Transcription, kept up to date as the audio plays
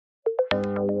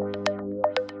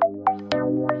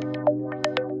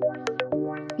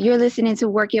You're listening to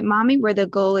Work It Mommy, where the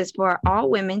goal is for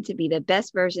all women to be the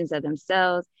best versions of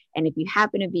themselves. And if you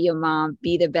happen to be a mom,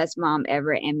 be the best mom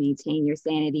ever and maintain your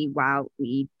sanity while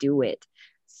we do it.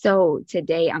 So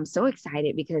today I'm so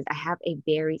excited because I have a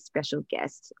very special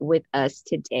guest with us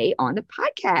today on the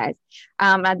podcast.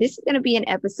 Now this is going to be an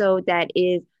episode that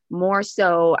is more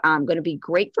so going to be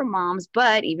great for moms,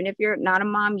 but even if you're not a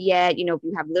mom yet, if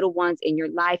you have little ones in your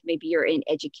life, maybe you're in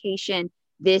education,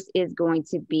 this is going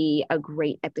to be a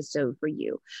great episode for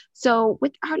you. So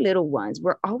with our little ones,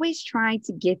 we're always trying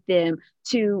to get them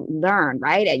to learn,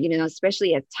 right?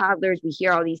 Especially as toddlers, we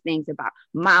hear all these things about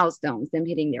milestones, them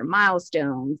hitting their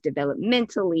milestones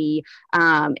developmentally,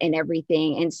 and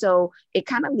everything. And so it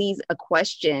kind of leaves a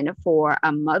question for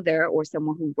a mother or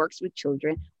someone who works with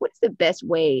children. What's the best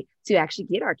way to actually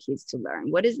get our kids to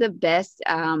learn? What is the best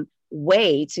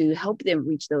way to help them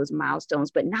reach those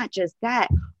milestones? But not just that,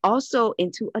 also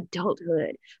into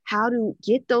adulthood, how to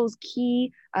get those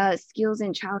key skills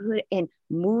in childhood and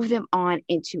move them on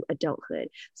into adulthood.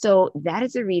 So that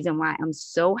is the reason why I'm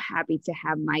so happy to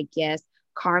have my guest,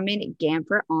 Carmen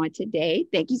Ganford, on today.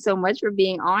 Thank you so much for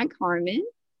being on, Carmen.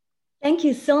 Thank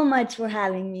you so much for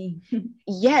having me.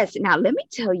 Yes. Now, let me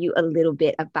tell you a little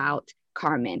bit about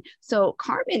Carmen. So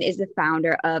Carmen is the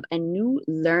founder of a new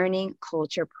learning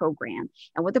culture program.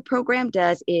 And what the program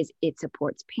does is it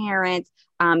supports parents.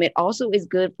 It also is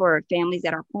good for families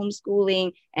that are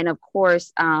homeschooling and, of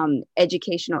course,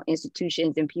 educational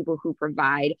institutions and people who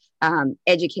provide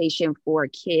education for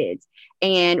kids.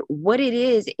 And what it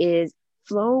is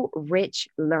flow rich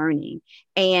learning.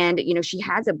 And, she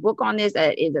has a book on this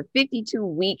that is a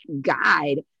 52-week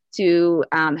guide to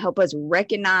help us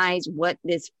recognize what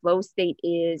this flow state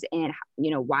is and,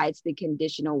 why it's the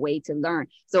conditional way to learn.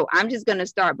 So I'm just going to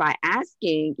start by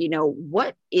asking,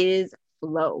 what is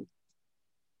flow?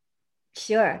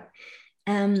 Sure.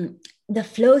 The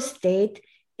flow state,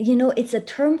 it's a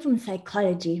term from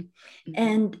psychology,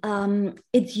 and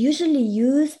it's usually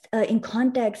used in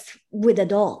context with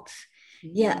adults.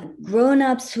 Yeah,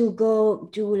 grown-ups who go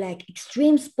do like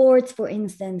extreme sports, for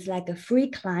instance, like a free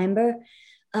climber,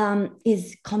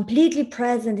 is completely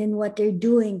present in what they're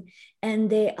doing, and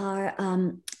they are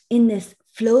in this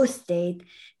flow state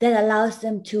that allows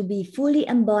them to be fully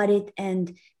embodied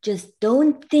and just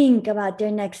don't think about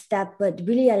their next step, but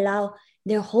really allow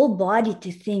their whole body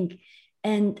to think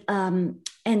and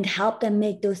help them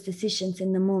make those decisions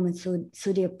in the moment.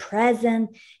 So they're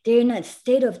present, they're in a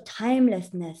state of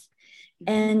timelessness,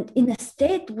 and in a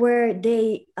state where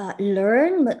they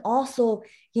learn, but also,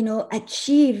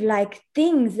 achieve like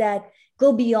things that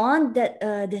go beyond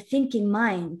the thinking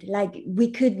mind. Like we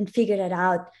couldn't figure that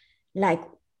out, like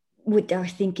with our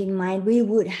thinking mind, we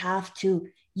would have to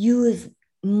use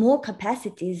more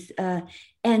capacities.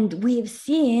 And we've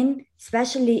seen,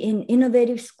 especially in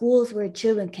innovative schools where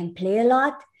children can play a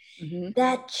lot,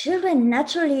 that children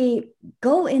naturally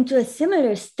go into a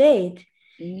similar state.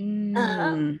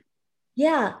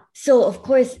 Yeah. So of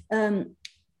course,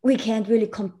 we can't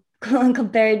really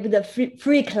compare it with a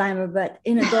free climber, but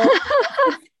in adults,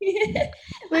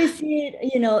 we see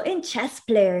it, in chess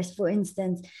players, for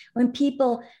instance, when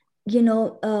people,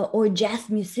 or jazz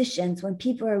musicians, when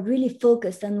people are really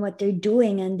focused on what they're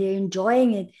doing and they're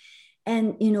enjoying it.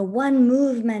 And, one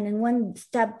movement and one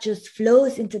step just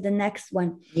flows into the next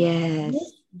one. Yes.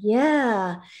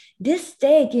 This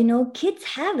state, kids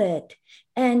have it.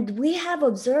 And we have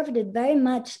observed it very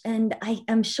much. And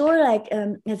I'm sure, like,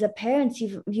 as a parent,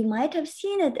 you might have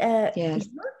seen it with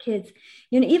your kids,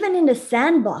 even in the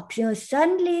sandbox,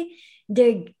 suddenly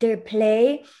their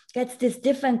play gets this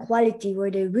different quality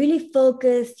where they're really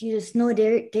focused. You just know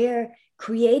they're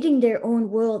creating their own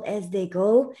world as they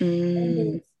go. And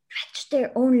they stretch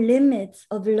their own limits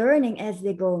of learning as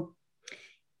they go.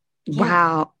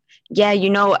 Wow. Yeah,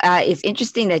 it's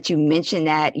interesting that you mentioned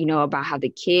that, about how the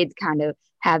kids kind of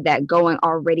have that going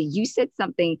already. You said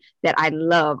something that I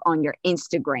love on your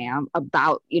Instagram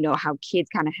about, how kids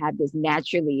kind of have this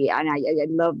naturally. And I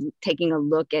love taking a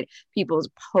look at people's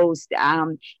posts.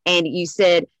 And you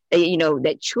said,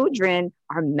 that children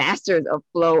are masters of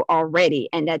flow already,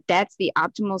 and that's the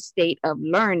optimal state of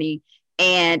learning.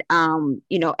 And,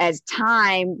 as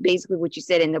time, basically what you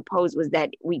said in the post was that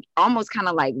we almost kind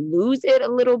of like lose it a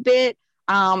little bit.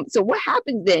 So what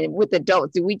happens then with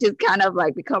adults? Do we just kind of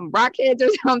like become rockheads or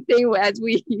something as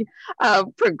we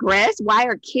progress? Why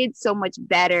are kids so much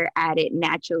better at it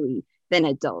naturally than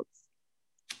adults?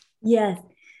 Yes.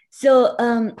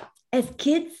 So as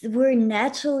kids, we're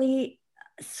naturally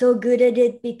so good at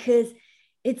it because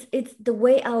it's the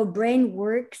way our brain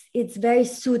works. It's very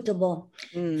suitable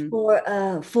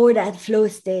for that flow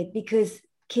state, because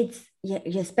kids,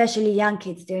 especially young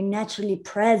kids, they're naturally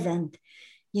present.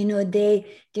 They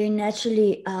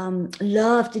naturally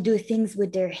love to do things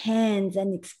with their hands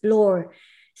and explore.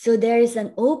 So there is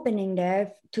an opening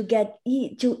there to get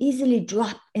to easily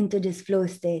drop into this flow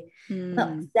state.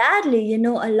 Now, sadly,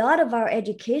 a lot of our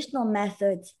educational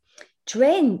methods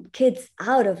train kids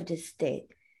out of this state,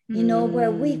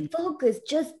 where we focus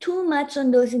just too much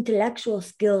on those intellectual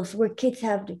skills, where kids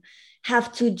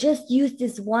have to just use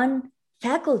this one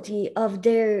faculty of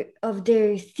their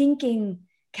thinking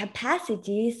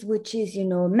capacities, which is,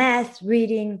 math,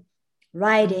 reading,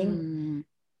 writing,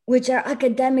 which are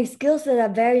academic skills that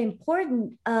are very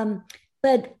important.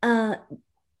 But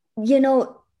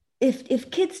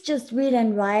if kids just read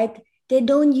and write, they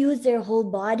don't use their whole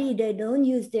body, they don't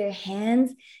use their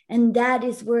hands. And that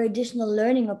is where additional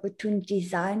learning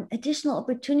opportunities are, and additional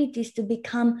opportunities to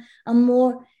become a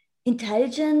more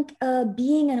intelligent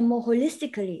being and a more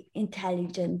holistically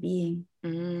intelligent being.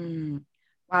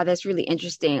 Wow, that's really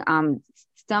interesting.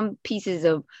 Some pieces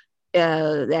of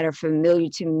that are familiar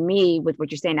to me with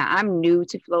what you're saying. Now, I'm new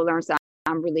to Flow Learn, so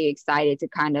I'm really excited to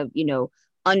kind of,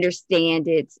 understand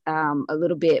it a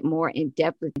little bit more in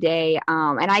depth today.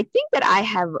 And I think that I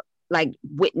have like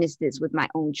witnessed this with my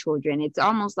own children. It's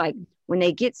almost like when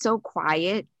they get so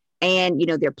quiet and,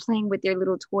 they're playing with their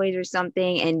little toys or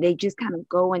something, and they just kind of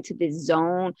go into this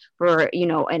zone for,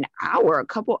 an hour, a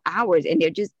couple hours, and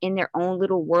they're just in their own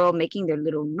little world, making their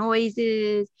little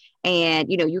noises.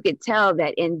 And, you could tell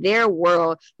that in their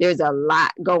world, there's a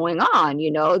lot going on,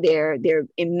 they're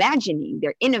imagining,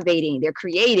 they're innovating, they're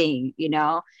creating,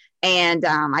 and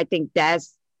I think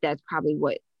that's probably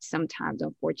what sometimes,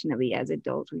 unfortunately, as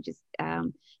adults, we just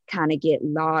kind of get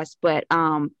lost. But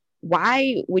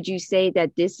why would you say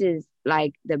that this is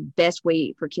like the best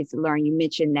way for kids to learn? You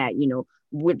mentioned that,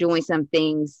 we're doing some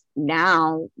things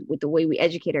now with the way we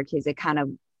educate our kids that kind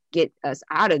of get us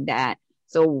out of that.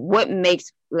 So what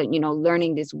makes,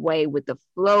 learning this way with the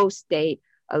flow state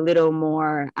a little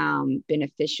more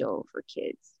beneficial for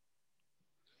kids?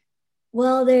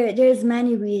 Well, there's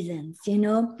many reasons,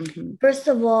 First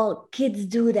of all, kids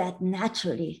do that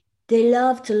naturally. They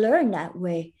love to learn that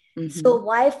way. So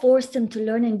why force them to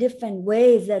learn in different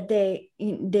ways that they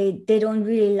don't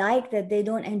really like, that they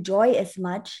don't enjoy as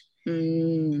much?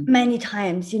 Many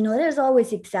times, there's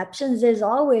always exceptions. There's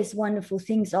always wonderful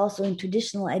things also in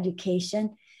traditional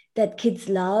education that kids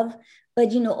love.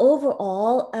 But,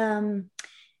 overall,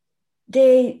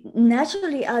 they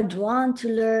naturally are drawn to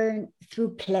learn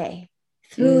through play,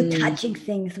 through touching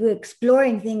things, through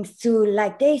exploring things, to,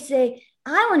 like they say,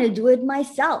 I want to do it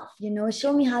myself,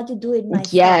 show me how to do it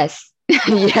myself. Yes.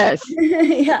 Yes.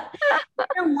 Yeah. They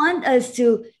don't want us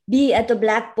to be at the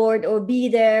blackboard or be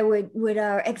there with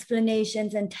our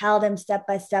explanations and tell them step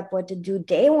by step what to do.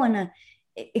 They want to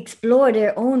explore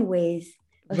their own ways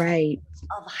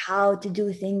of how to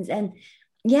do things. And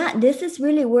yeah, this is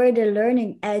really where the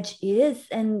learning edge is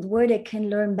and where they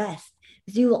can learn best.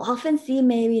 Because you will often see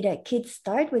maybe that kids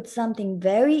start with something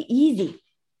very easy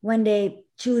when they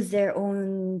choose their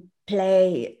own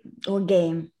play or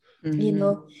game.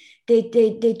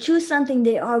 They choose something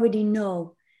they already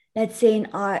know. Let's say in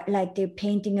art, like they're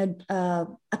painting a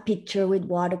picture with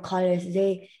watercolors.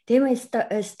 They may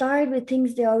start with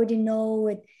things they already know.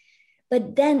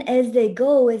 But then as they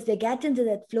get into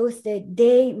that flow state,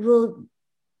 they will,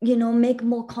 make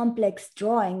more complex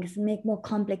drawings, make more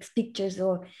complex pictures,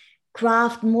 or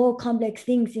craft more complex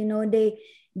things.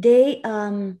 They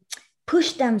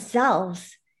push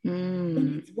themselves.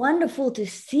 And it's wonderful to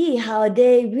see how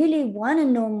they really want to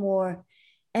know more.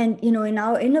 And, in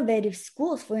our innovative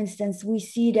schools, for instance, we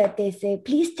see that they say,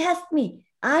 please test me,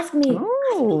 ask me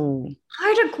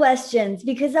harder questions,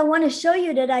 because I want to show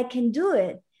you that I can do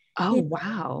it. Oh,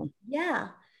 wow. Yeah.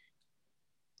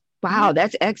 Wow,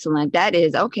 that's excellent. That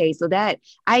is okay. So that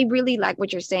I really like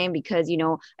what you're saying, because,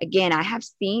 again, I have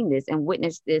seen this and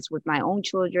witnessed this with my own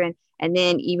children. And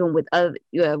then even with other,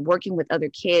 working with other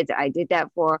kids, I did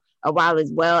that for a while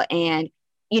as well. And,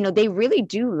 they really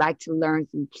do like to learn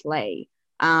through play.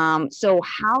 So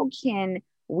how can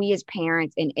we as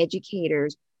parents and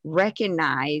educators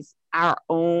recognize our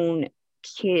own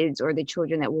kids or the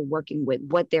children that we're working with,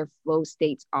 what their flow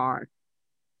states are?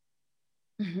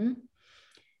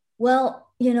 Well,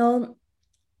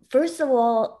 first of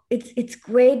all, it's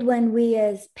great when we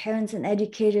as parents and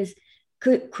educators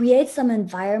could create some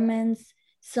environments,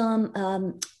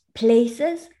 some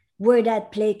places where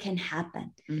that play can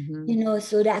happen.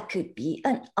 So that could be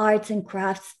an arts and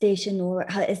crafts station, or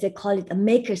as they call it, a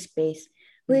maker space,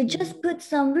 where you just put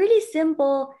some really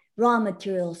simple raw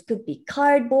materials. Could be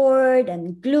cardboard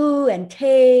and glue and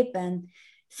tape and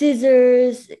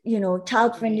scissors,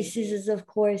 child-friendly scissors, of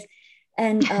course,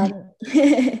 and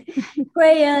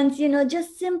crayons,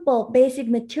 just simple basic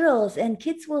materials. And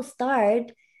kids will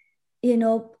start,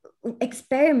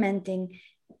 experimenting.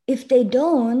 If they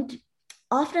don't,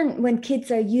 often when kids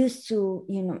are used to,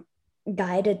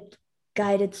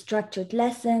 guided structured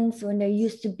lessons, when they're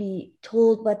used to be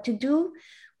told what to do,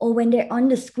 or when they're on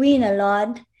the screen a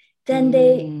lot, then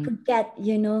they forget,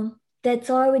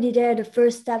 that's already there, the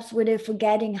first steps where they're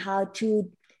forgetting how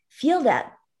to feel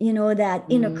that, that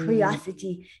inner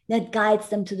curiosity that guides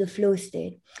them to the flow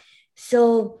state.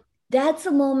 So that's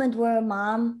a moment where a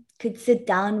mom could sit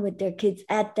down with their kids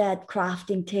at that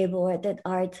crafting table or at that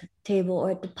art table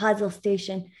or at the puzzle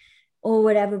station or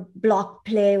whatever block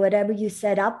play, whatever you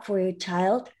set up for your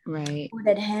child, right? Or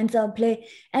that hands-on play,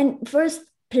 and first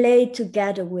play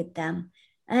together with them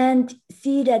and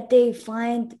see that they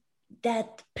find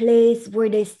that place where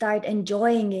they start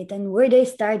enjoying it and where they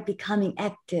start becoming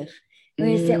active.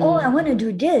 Where they say, oh, I want to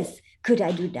do this. Could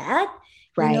I do that?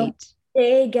 Right.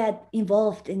 They get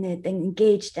involved in it and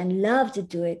engaged and love to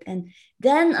do it. And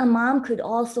then a mom could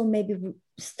also maybe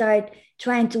start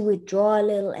trying to withdraw a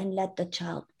little and let the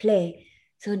child play.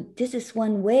 So this is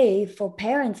one way for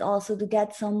parents also to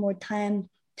get some more time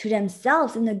to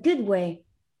themselves in a good way.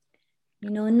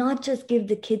 Not just give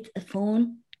the kids a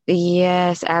phone.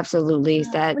 Yes, absolutely.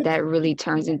 That really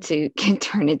can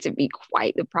turn into be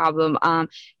quite the problem.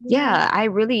 Yeah, I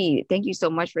really thank you so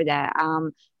much for that.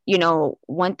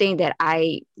 One thing that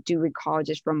I do recall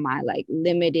just from my like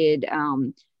limited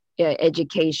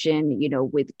education,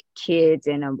 with kids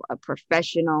and a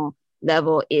professional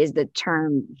level is the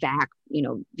term VAC,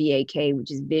 VAK,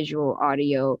 which is visual,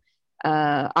 audio,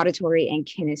 auditory, and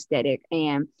kinesthetic.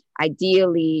 And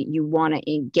ideally, you want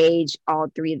to engage all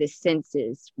three of the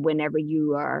senses whenever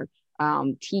you are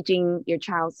teaching your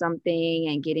child something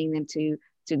and getting them to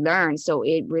learn. So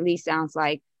it really sounds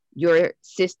like your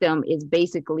system is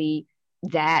basically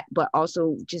that, but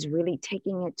also just really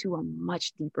taking it to a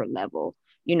much deeper level,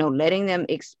 letting them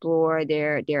explore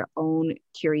their own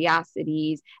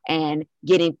curiosities and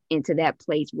getting into that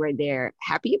place where they're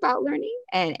happy about learning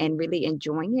and really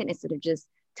enjoying it instead of just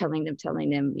telling them,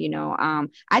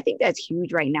 I think that's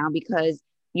huge right now because,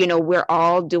 we're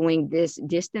all doing this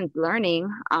distance learning,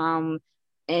 and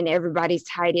everybody's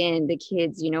tied in, the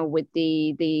kids, with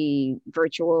the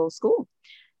virtual school.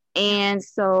 And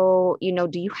so,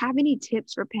 do you have any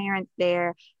tips for parents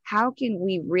there? How can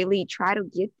we really try to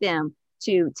get them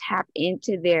to tap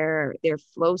into their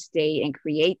flow state and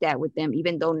create that with them,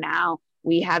 even though now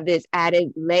we have this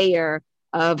added layer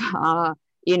of,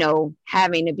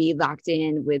 having to be locked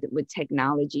in with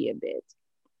technology a bit?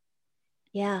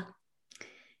 Yeah,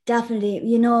 definitely.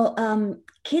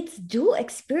 Kids do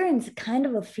experience kind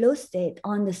of a flow state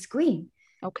on the screen.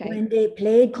 Okay. When they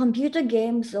play computer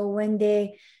games or when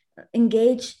they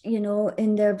engage,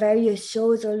 in their various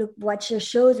shows or watch their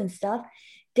shows and stuff,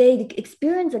 they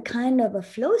experience a kind of a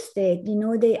flow state.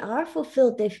 They are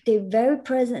fulfilled. They're very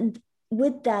present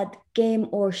with that game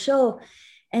or show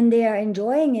and they are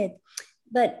enjoying it.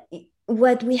 But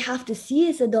what we have to see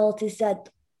as adults is that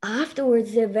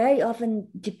afterwards, they're very often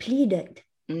depleted.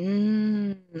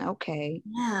 Okay.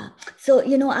 Yeah. So,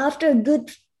 after a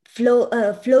good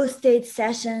flow state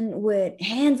session with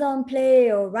hands-on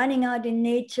play or running out in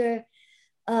nature,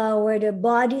 where their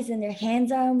bodies and their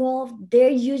hands are involved, they're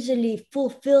usually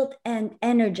fulfilled and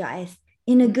energized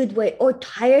in a good way or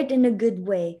tired in a good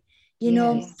way.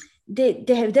 Yes.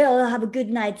 They'll have a good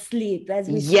night's sleep, as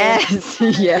we say. Yes,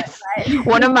 yes. Right?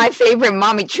 One of my favorite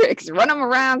mommy tricks: run them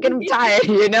around, get them tired.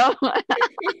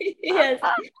 Yes.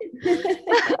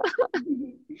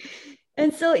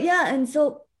 And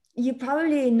so you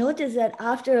probably notice that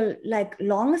after like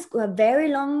a very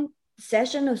long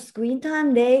session of screen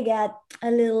time, they get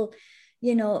a little,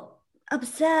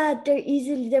 upset.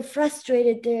 They're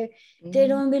frustrated. They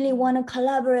don't really want to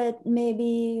collaborate.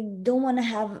 Maybe don't want to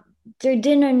have their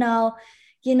dinner now.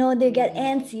 They get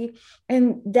antsy,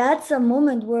 and that's a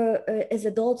moment where as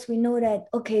adults we know that,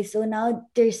 okay, so now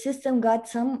their system got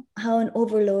somehow an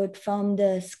overload from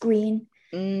the screen.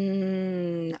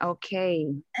 Okay.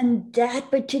 And that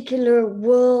particular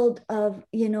world of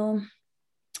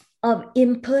of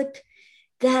input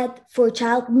that for a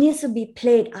child needs to be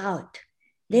played out.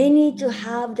 They need to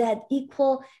have that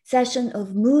equal session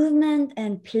of movement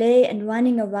and play and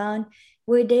running around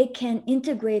where they can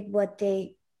integrate what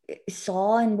they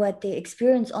saw and what they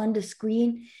experienced on the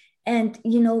screen and,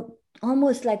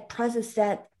 almost like process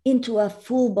that into a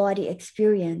full body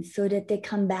experience so that they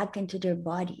come back into their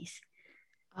bodies.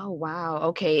 Oh, wow.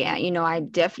 Okay. I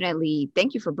definitely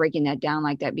thank you for breaking that down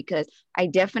like that, because I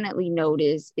definitely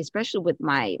noticed, especially with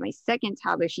my second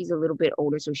toddler, she's a little bit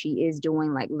older, so she is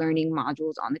doing like learning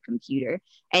modules on the computer.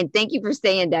 And thank you for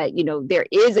saying that, there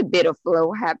is a bit of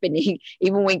flow happening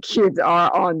even when kids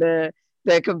are on the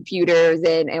computers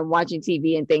and watching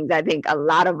TV and things. I think a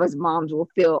lot of us moms will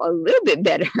feel a little bit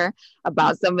better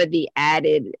about some of the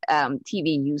added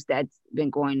TV use that's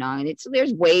been going on.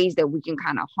 There's ways that we can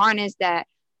kind of harness that,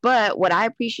 but what I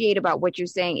appreciate about what you're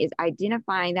saying is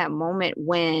identifying that moment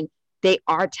when they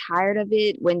are tired of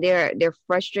it, when they're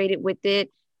frustrated with it,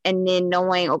 and then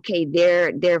knowing, okay,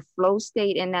 their flow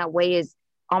state in that way is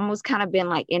almost kind of been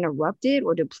like interrupted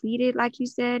or depleted, like you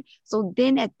said. So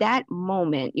then at that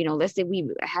moment, let's say we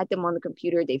had them on the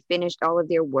computer, they finished all of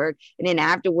their work, and then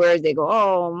afterwards they go,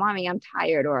 "Oh, mommy, I'm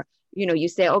tired," or you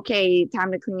say, "Okay,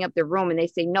 time to clean up the room," and they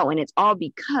say no, and it's all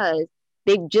because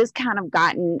they've just kind of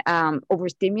gotten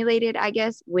overstimulated, I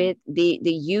guess, with the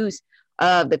use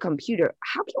of the computer.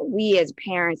 How can we as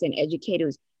parents and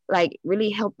educators like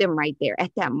really help them right there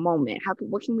at that moment?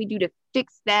 What can we do to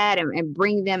fix that and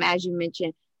bring them, as you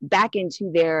mentioned, back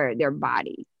into their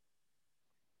body?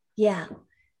 Yeah,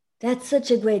 that's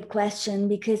such a great question,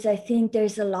 because I think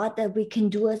there's a lot that we can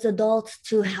do as adults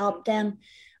to help them,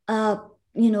 uh,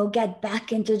 get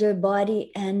back into their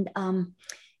body. And,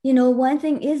 one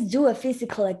thing is do a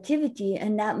physical activity,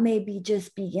 and that may be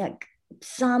just be like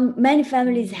many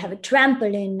families have a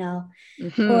trampoline now, or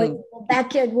Mm-hmm. a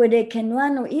backyard where they can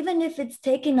run, or even if it's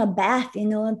taking a bath,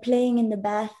 and playing in the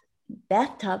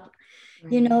bathtub,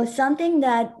 Right. something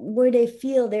that where they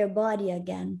feel their body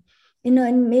again,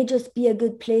 and may just be a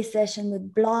good play session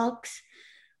with blocks,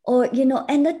 or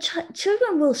and the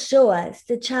children will show us,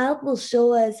 the child will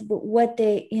show us what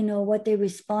they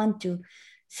respond to.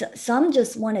 So, some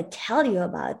just want to tell you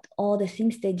about all the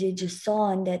things they just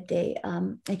saw and that they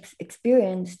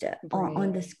experienced on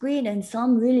Right. the screen, and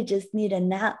some really just need a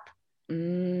nap.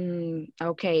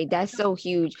 Okay, that's so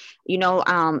huge.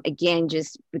 Again,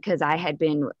 just because I had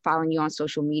been following you on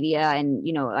social media and,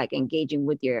 like engaging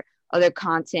with your other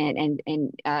content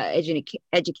and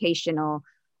educational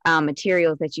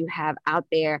materials that you have out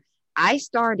there, I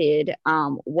started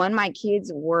when when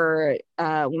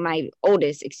my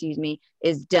oldest, excuse me,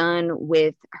 is done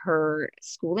with her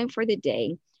schooling for the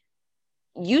day.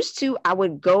 Used to, I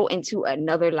would go into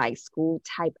another like school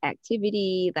type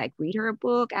activity, like read her a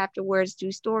book afterwards,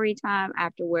 do story time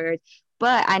afterwards.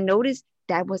 But I noticed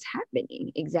that was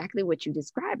happening exactly what you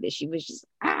described, that she was just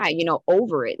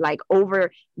over it, like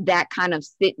over that kind of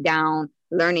sit down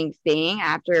learning thing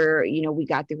after we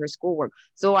got through her schoolwork.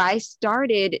 So I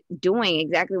started doing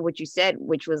exactly what you said,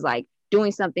 which was like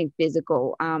doing something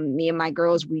physical. Me and my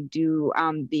girls, we do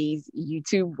these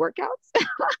YouTube workouts.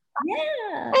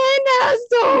 Yeah. And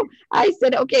so I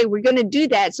said, okay, we're going to do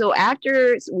that. So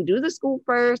we do the school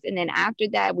first, and then after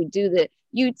that, we do the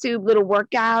YouTube little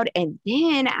workout. And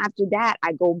then after that,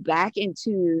 I go back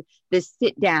into the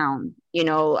sit down,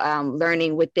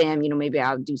 learning with them. Maybe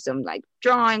I'll do some like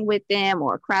drawing with them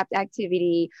or a craft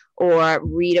activity or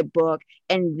read a book.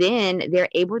 And then they're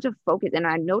able to focus. And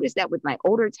I noticed that with my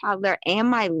older toddler and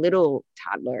my little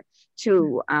toddler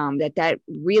too, that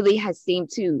really has seemed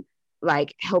to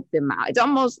like help them out. It's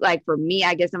almost like, for me,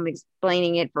 I guess I'm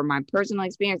explaining it for my personal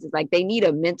experience. It's like they need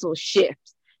a mental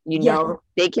shift. Yeah.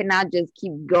 They cannot just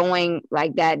keep going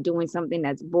like that, doing something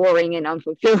that's boring and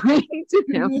unfulfilling to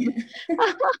them. So,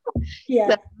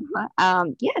 Yeah.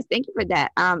 yes, thank you for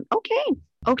that. Okay.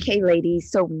 Okay, ladies.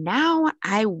 So now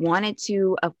I wanted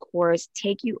to, of course,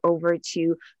 take you over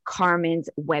to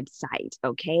Carmen's website.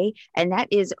 Okay. And that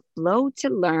is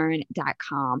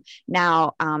flowtolearn.com.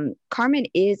 Now, Carmen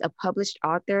is a published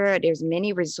author. There's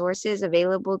many resources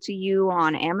available to you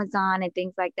on Amazon and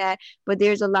things like that. But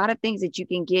there's a lot of things that you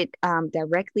can get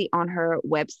directly on her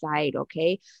website.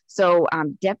 Okay. So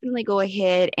definitely go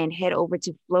ahead and head over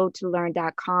to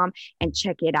flowtolearn.com and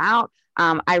check it out.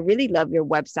 I really love your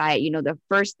website. The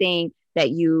first thing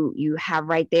that you have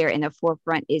right there in the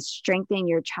forefront is strengthen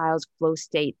your child's flow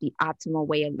state, the optimal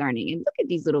way of learning. And look at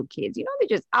these little kids, they're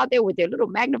just out there with their little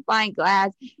magnifying glass,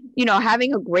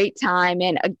 having a great time.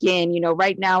 And again,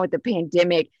 right now with the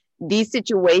pandemic, these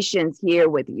situations here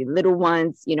with your little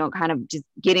ones, kind of just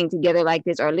getting together like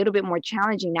this are a little bit more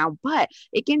challenging now, but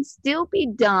it can still be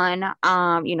done,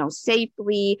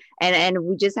 safely. And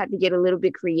we just have to get a little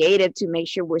bit creative to make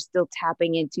sure we're still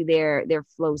tapping into their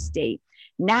flow state.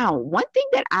 Now, one thing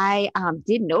that I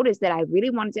did notice that I really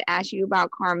wanted to ask you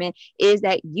about, Carmen, is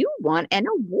that you won an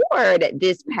award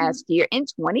this past year in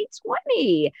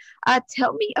 2020.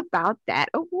 Tell me about that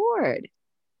award.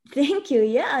 Thank you.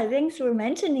 Yeah, thanks for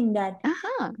mentioning that.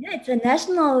 Uh-huh. Yeah, it's a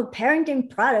National Parenting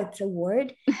Products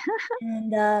Award.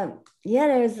 And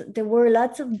yeah, there were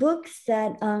lots of books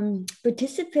that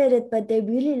participated, but they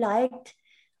really liked.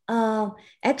 Uh,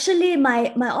 Actually,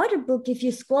 my other book, if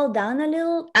you scroll down a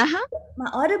little, Uh-huh. my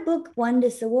other book won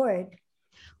this award.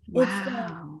 It's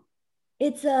Wow.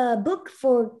 it's a book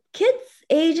for kids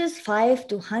ages 5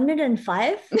 to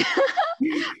 105.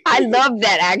 I love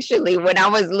that actually. When I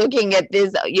was looking at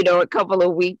this, a couple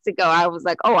of weeks ago, I was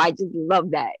like, oh, I just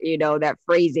love that, that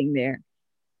phrasing there.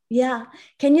 Yeah,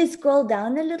 can you scroll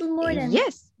down a little more? Then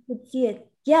Yes. you could see it.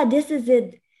 Yeah, this is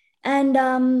it. And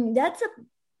that's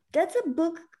a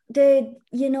book that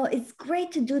it's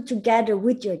great to do together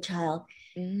with your child.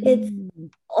 It's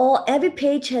Mm. every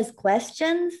page has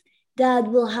questions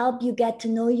that will help you get to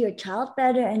know your child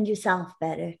better and yourself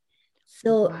better.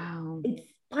 So Wow. it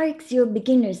sparks your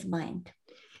beginner's mind.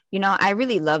 I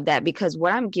really love that because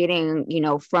what I'm getting,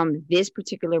 from this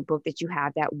particular book that you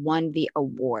have that won the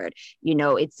award,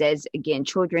 it says again,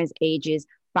 children's ages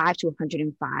 5 to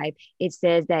 105. It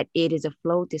says that it is a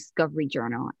flow discovery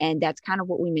journal. And that's kind of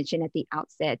what we mentioned at the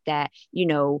outset that,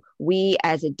 we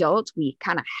as adults, we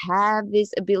kind of have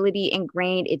this ability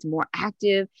ingrained. It's more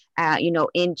active,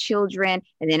 in children.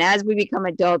 And then as we become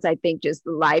adults, I think just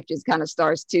life just kind of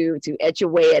starts to etch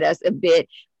away at us a bit.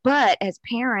 But as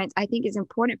parents, I think it's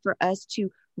important for us to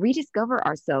rediscover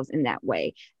ourselves in that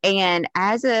way. And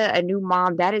as a new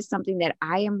mom, that is something that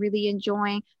I am really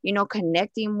enjoying,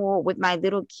 connecting more with my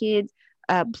little kids,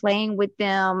 playing with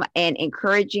them and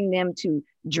encouraging them to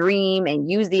dream and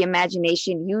use the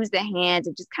imagination, use the hands,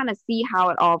 and just kind of see how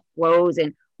it all flows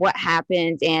and what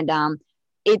happens. And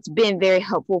it's been very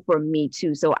helpful for me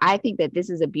too. So I think that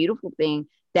this is a beautiful thing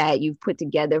that you've put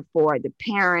together for the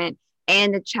parent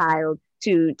and the child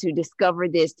to discover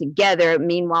this together.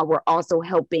 Meanwhile, we're also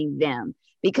helping them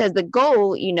because the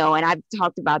goal, and I've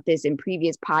talked about this in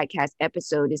previous podcast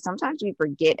episodes, is sometimes we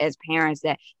forget as parents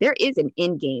that there is an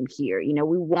end game here.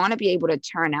 We want to be able to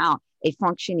turn out a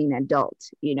functioning adult,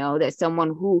 that someone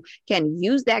who can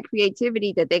use that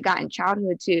creativity that they got in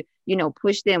childhood to,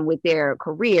 push them with their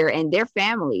career and their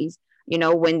families,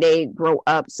 when they grow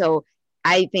up. So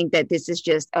I think that this is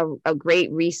just a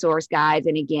great resource, guys.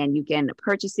 And again, you can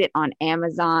purchase it on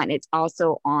Amazon. It's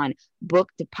also on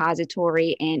Book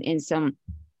Depository and in some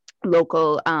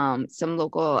local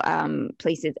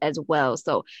places as well.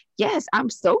 So yes, I'm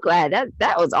so glad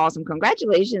that was awesome.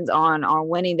 Congratulations on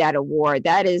winning that award.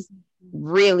 That is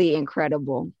really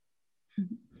incredible.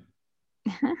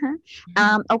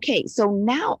 Okay, so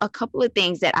now a couple of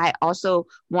things that I also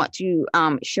want to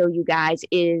show you guys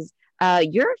is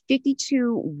your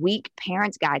 52-week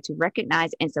parents guide to recognize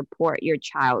and support your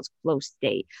child's flow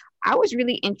state. I was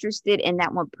really interested in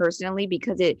that one personally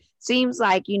because it seems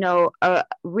like,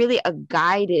 really a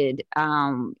guided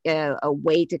a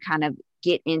way to kind of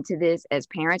get into this as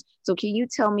parents. So can you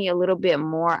tell me a little bit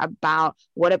more about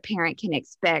what a parent can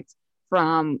expect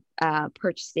from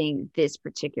purchasing this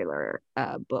particular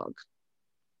book?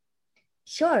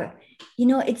 Sure.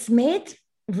 It's made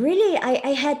really, I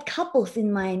had couples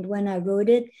in mind when I wrote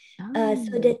it,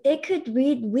 so that they could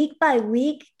read week by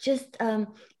week. Just,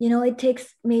 it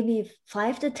takes maybe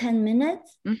 5 to 10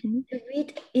 minutes to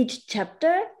read each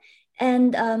chapter.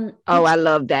 And I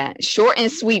love that. Short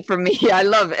and sweet for me. I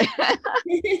love it.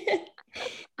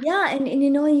 Yeah. And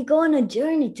you go on a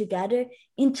journey together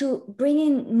into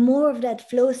bringing more of that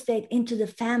flow state into the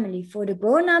family for the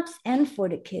grown-ups and for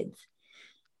the kids.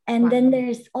 And then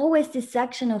there's always this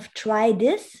section of try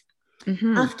this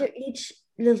after each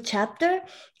little chapter.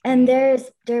 And there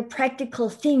are practical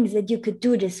things that you could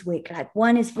do this week. Like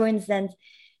one is, for instance,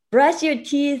 brush your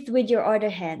teeth with your other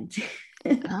hand.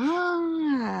 Look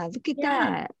at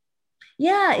that.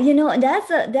 Yeah,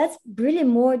 that's really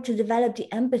more to develop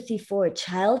the empathy for a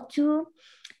child too.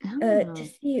 To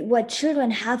see what children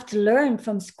have to learn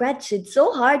from scratch. It's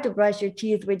so hard to brush your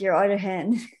teeth with your other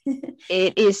hand.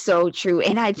 It is so true.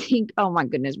 And I think, oh my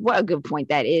goodness, what a good point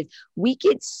that is. We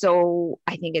get so,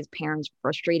 I think as parents,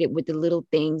 frustrated with the little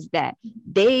things that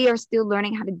they are still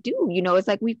learning how to do. It's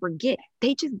like we forget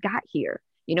they just got here.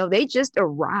 They just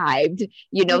arrived,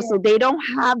 so they don't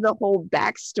have the whole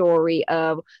backstory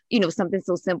of, something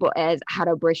so simple as how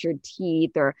to brush your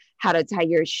teeth or how to tie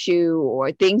your shoe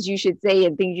or things you should say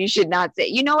and things you should not say.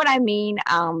 You know what I mean?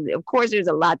 Of course, there's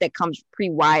a lot that comes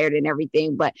pre-wired and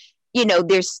everything, but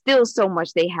there's still so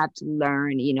much they have to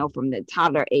learn, from the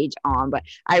toddler age on. But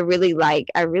I really like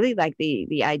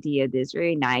the idea of this.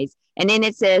 Very nice. And then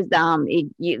it says,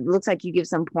 it looks like you give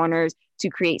some pointers to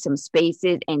create some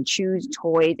spaces and choose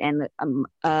toys and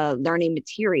learning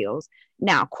materials.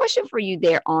 Now, question for you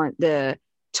there on the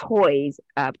toys,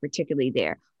 particularly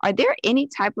there. Are there any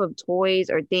type of toys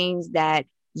or things that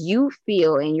you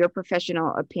feel, in your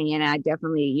professional opinion? I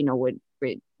definitely, would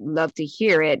love to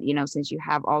hear it, since you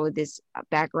have all of this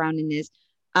background in this.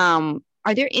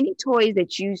 Are there any toys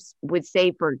that you would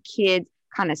say for kids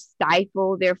kind of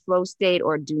stifle their flow state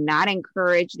or do not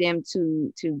encourage them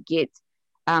to get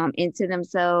into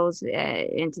themselves,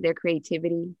 into their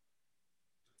creativity?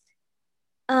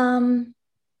 I'm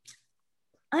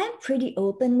pretty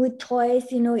open with toys,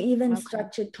 even Okay.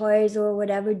 structured toys or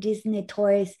whatever, Disney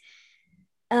toys.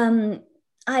 I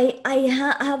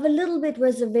have a little bit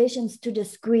reservations to the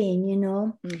screen,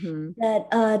 Mm-hmm.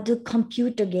 that the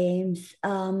computer games.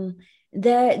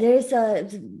 There's a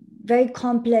very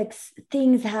complex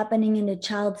things happening in the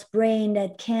child's brain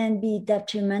that can be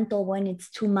detrimental when it's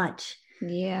too much.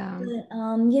 Yeah. But,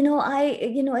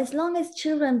 as long as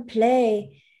children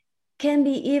play, can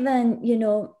be even,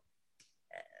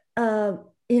 a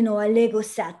Lego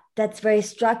set that's very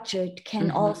structured can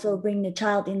Mm-hmm. also bring the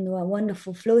child into a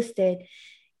wonderful flow state.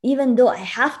 Even though I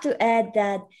have to add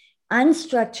that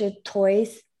unstructured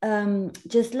toys,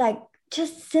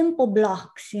 just simple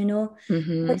blocks, or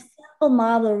Mm-hmm. simple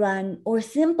marble run or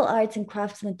simple arts and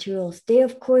crafts materials, they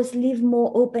of course leave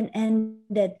more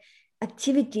open-ended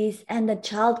activities and the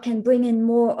child can bring in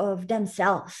more of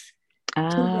themselves to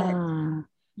that. Ah.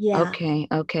 Yeah. Okay,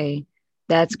 okay.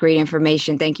 That's great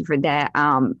information. Thank you for that.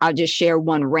 I'll just share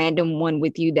one random one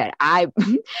with you that I,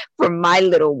 for my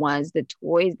little ones, the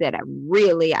toys that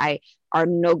I are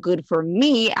no good for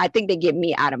me. I think they get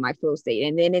me out of my flow state,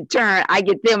 and then in turn, I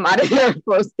get them out of their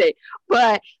flow state.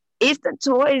 But it's the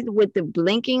toys with the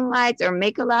blinking lights or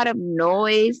make a lot of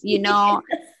noise.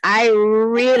 I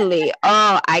really,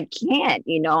 I can't.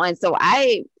 And so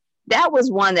that was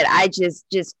one that I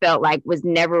just felt like was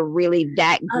never really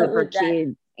that Out good for with that.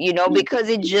 kids, because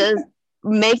it just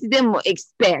makes them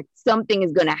expect something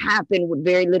is going to happen with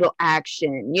very little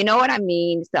action. You know what I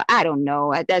mean? So I don't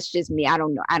know. That's just me. I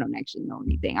don't know. I don't actually know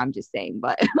anything. I'm just saying,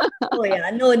 but Oh yeah,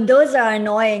 no, those are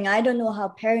annoying. I don't know how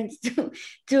parents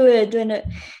do it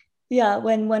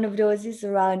when one of those is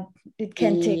around. It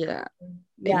can take, yeah, it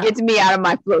yeah. gets me out of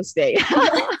my flow state.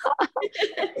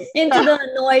 Into the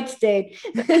annoyed state.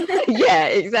 Yeah,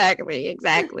 exactly.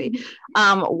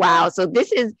 Wow. So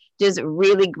this is just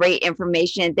really great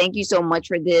information. Thank you so much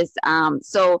for this.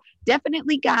 So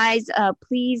definitely, guys,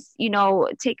 please,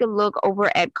 take a look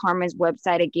over at Carmen's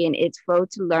website. Again, it's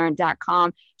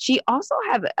flowtolearn.com. She also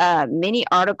have many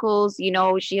articles.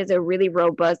 She has a really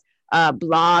robust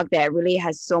blog that really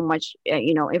has so much,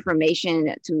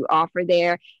 information to offer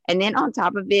there. And then on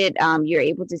top of it, you're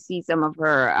able to see some of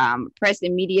her press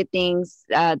and media things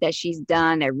that she's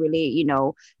done that really,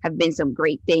 have been some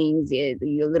great things. A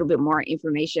little bit more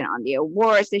information on the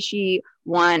awards that she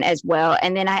won as well.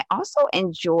 And then I also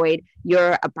enjoyed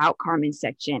your About Carmen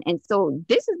section. And so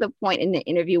this is the point in the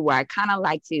interview where I kind of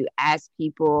like to ask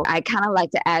people,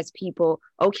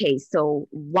 okay, so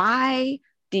why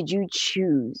did you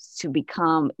choose to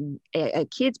become a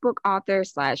kids book author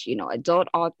slash, adult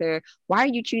author? Why are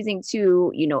you choosing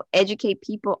to, educate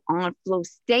people on flow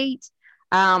state?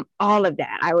 All of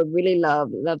that. I would really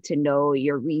love to know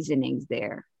your reasonings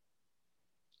there.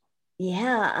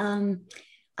 Yeah,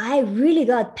 I really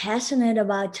got passionate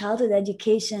about childhood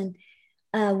education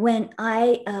when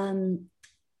I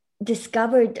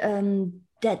discovered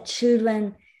that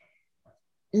children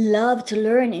love to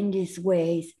learn in these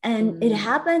ways. And it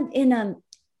happened in a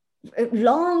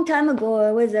long time ago.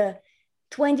 I was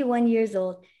 21 years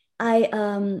old. I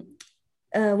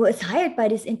was hired by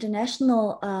this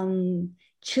international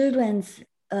children's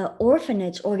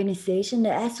orphanage organization,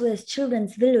 the SOS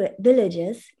Children's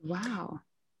Villages. Wow.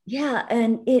 Yeah,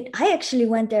 and I actually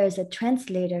went there as a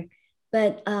translator,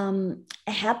 but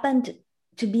it happened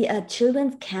to be a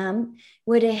children's camp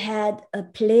where they had a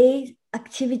play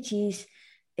activities,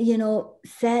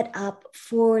 set up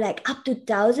for like up to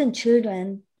 1,000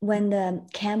 children when the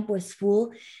camp was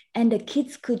full, and the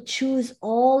kids could choose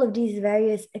all of these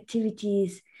various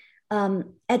activities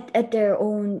at their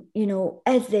own,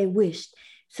 as they wished.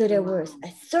 So there was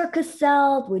a circus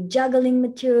cell with juggling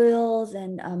materials,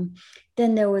 and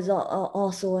then there was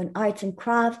also an arts and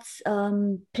crafts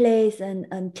place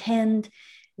and tent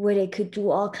where they could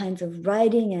do all kinds of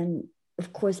writing and,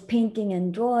 of course, painting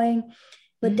and drawing.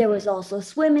 But there was also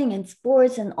swimming and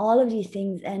sports and all of these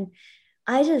things. And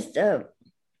I just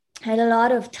had a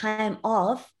lot of time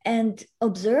off and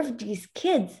observed these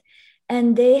kids.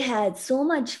 And they had so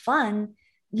much fun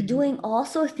doing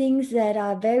also things that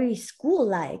are very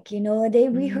school-like. They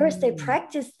rehearse, they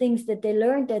practice things that they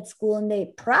learned at school, and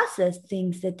they process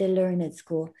things that they learned at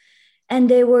school. And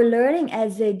they were learning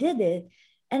as they did it.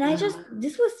 And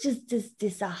this was just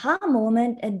this aha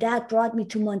moment, and that brought me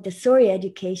to Montessori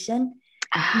education,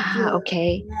 Ah,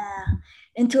 okay. yeah,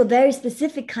 into a very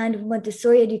specific kind of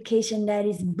Montessori education that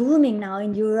is booming now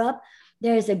in Europe.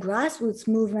 There is a grassroots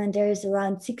movement. There is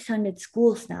around 600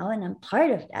 schools now, and I'm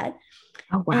part of that.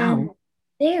 Oh, And wow.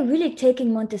 they're really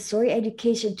taking Montessori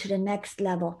education to the next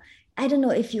level. I don't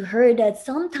know if you heard that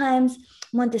sometimes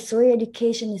Montessori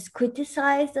education is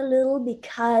criticized a little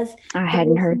because I there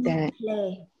hadn't is heard no that.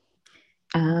 play.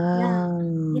 Yeah.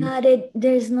 Um, Yeah,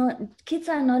 there's not, kids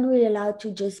are not really allowed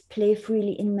to just play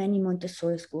freely in many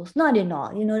Montessori schools. Not in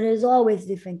all, there's always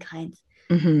different kinds.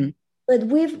 mhm. But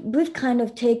we've kind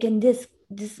of taken this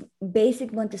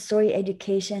basic Montessori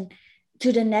education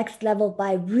to the next level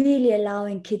by really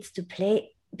allowing kids to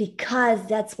play, because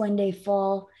that's when they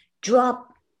drop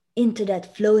into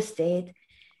that flow state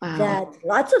Wow. that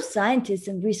lots of scientists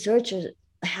and researchers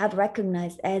have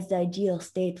recognized as the ideal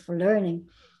state for learning.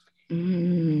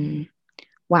 Mm. Yeah.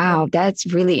 Wow, that's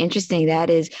really interesting. That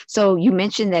is, so you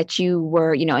mentioned that you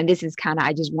were, and this is kind of,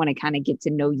 I just want to kind of get to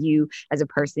know you as a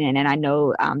person, and I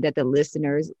know that the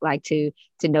listeners like to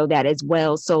know that as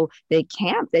well. So the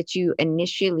camp that you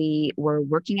initially were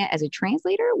working at as a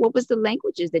translator, what was the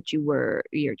languages that you're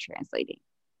translating?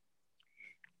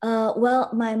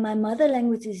 Well, my mother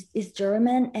language is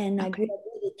German, and I grew Okay. up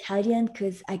with Italian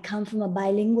because I come from a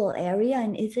bilingual area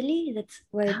in Italy. That's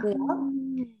where I grew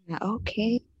up.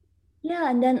 Okay.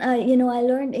 Yeah, and then I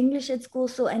learned English at school,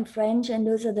 so and French, and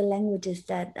those are the languages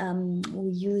that we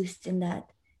used in that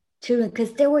children,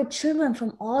 because there were children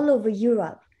from all over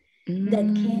Europe that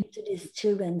Mm. came to this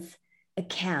children's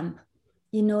camp.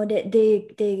 They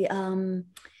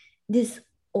this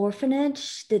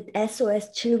orphanage, the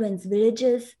SOS Children's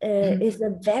Villages, Mhm. is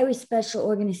a very special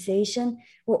organization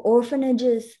where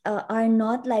orphanages are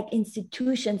not like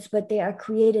institutions, but they are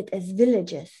created as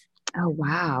villages. Oh,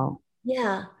 wow.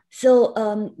 Yeah. So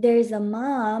there is a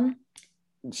mom.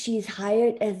 She's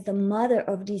hired as the mother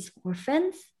of these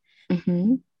orphans,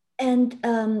 Hmm. and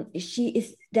she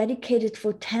is dedicated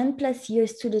for 10 plus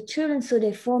years to the children. So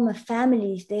they form a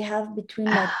family. They have between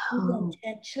like 2 and Oh,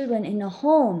 10 children in a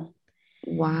home.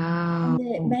 And wow.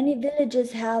 many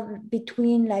villages have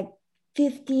between like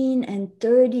 15 and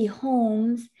 30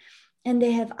 homes. And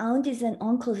they have aunties and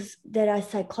uncles that are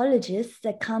psychologists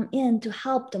that come in to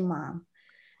help the mom.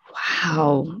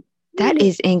 Wow. That Really.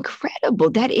 is incredible.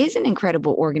 That is an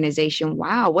incredible organization.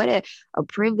 Wow. What a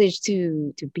privilege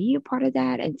to be a part of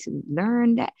that and to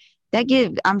learn that. That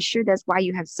gives, I'm sure that's why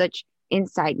you have such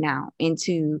insight now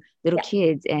into little Yeah.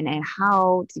 kids and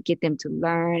how to get them to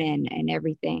learn and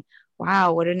everything.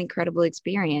 Wow, what an incredible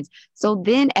experience. So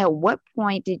then at what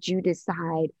point did you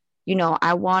decide,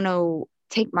 I want to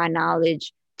take my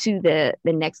knowledge to the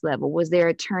next level? Was there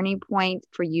a turning point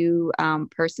for you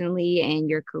personally and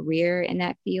your career in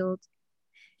that field?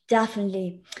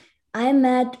 Definitely. I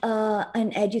met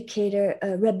an educator,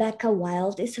 Rebecca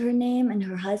Wild is her name, and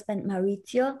her husband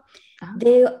Maurizio. Oh,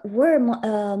 They were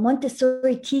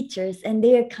Montessori teachers, and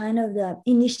they are kind of the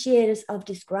initiators of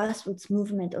this grassroots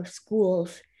movement of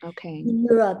schools okay. in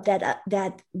Europe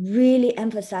that really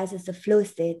emphasizes the flow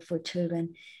state for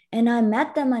children. And I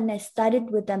met them and I studied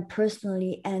with them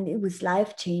personally, and it was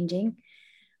life changing.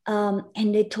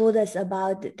 And they told us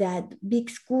about that big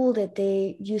school that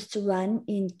they used to run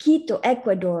in Quito,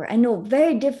 Ecuador. I know,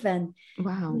 very different,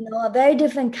 Wow. a very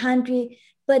different country,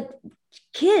 but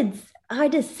kids are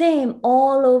the same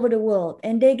all over the world.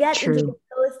 And they get into the True.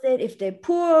 flow state if they're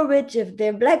poor or rich, if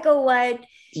they're black or white.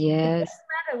 It Yes. doesn't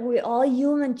matter. We're all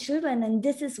human children. And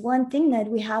this is one thing that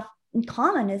we have in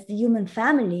common as the human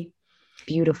family.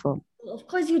 Beautiful. Of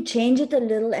course, you change it a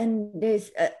little, and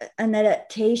there's an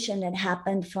adaptation that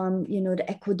happened from the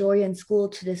Ecuadorian school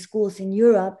to the schools in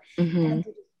Europe, Hmm. and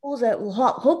to the schools that will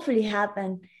hopefully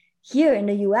happen here in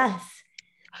the U.S.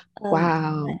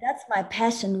 Wow. That's my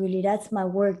passion, really. That's my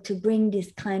work, to bring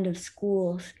this kind of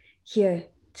schools here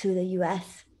to the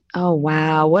U.S. Oh,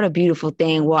 wow. What a beautiful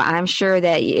thing. Well, I'm sure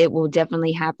that it will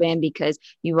definitely happen because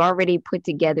you've already put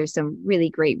together some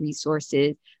really great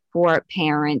resources for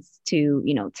parents to,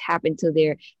 tap into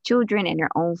their children and their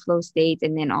own flow states.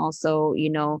 And then also,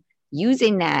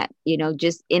 using that,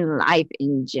 just in life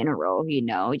in general,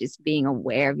 just being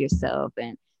aware of yourself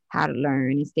and how to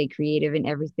learn and stay creative and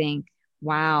everything.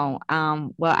 Wow.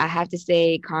 Well, I have to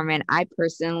say, Carmen, I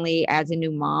personally, as a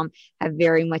new mom, have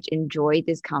very much enjoyed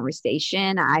this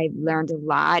conversation. I've learned a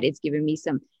lot. It's given me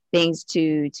some things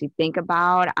to think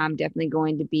about. I'm definitely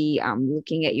going to be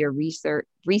looking at your research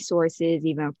resources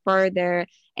even further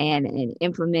and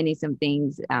implementing some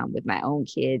things with my own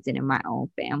kids and in my own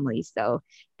family. So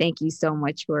thank you so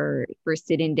much for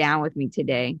sitting down with me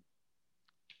today.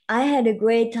 I had a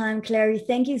great time, Clary.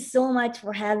 Thank you so much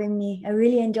for having me. I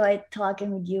really enjoyed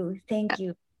talking with you. Thank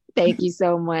you. Thank you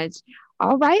so much.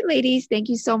 All right, ladies, thank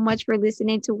you so much for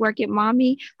listening to Work It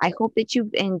Mommy. I hope that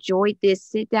you've enjoyed this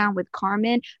sit down with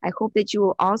Carmen. I hope that you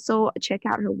will also check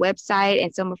out her website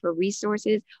and some of her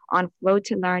resources on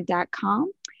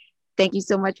flowtolearn.com. Thank you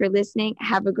so much for listening.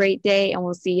 Have a great day, and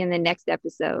we'll see you in the next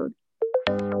episode.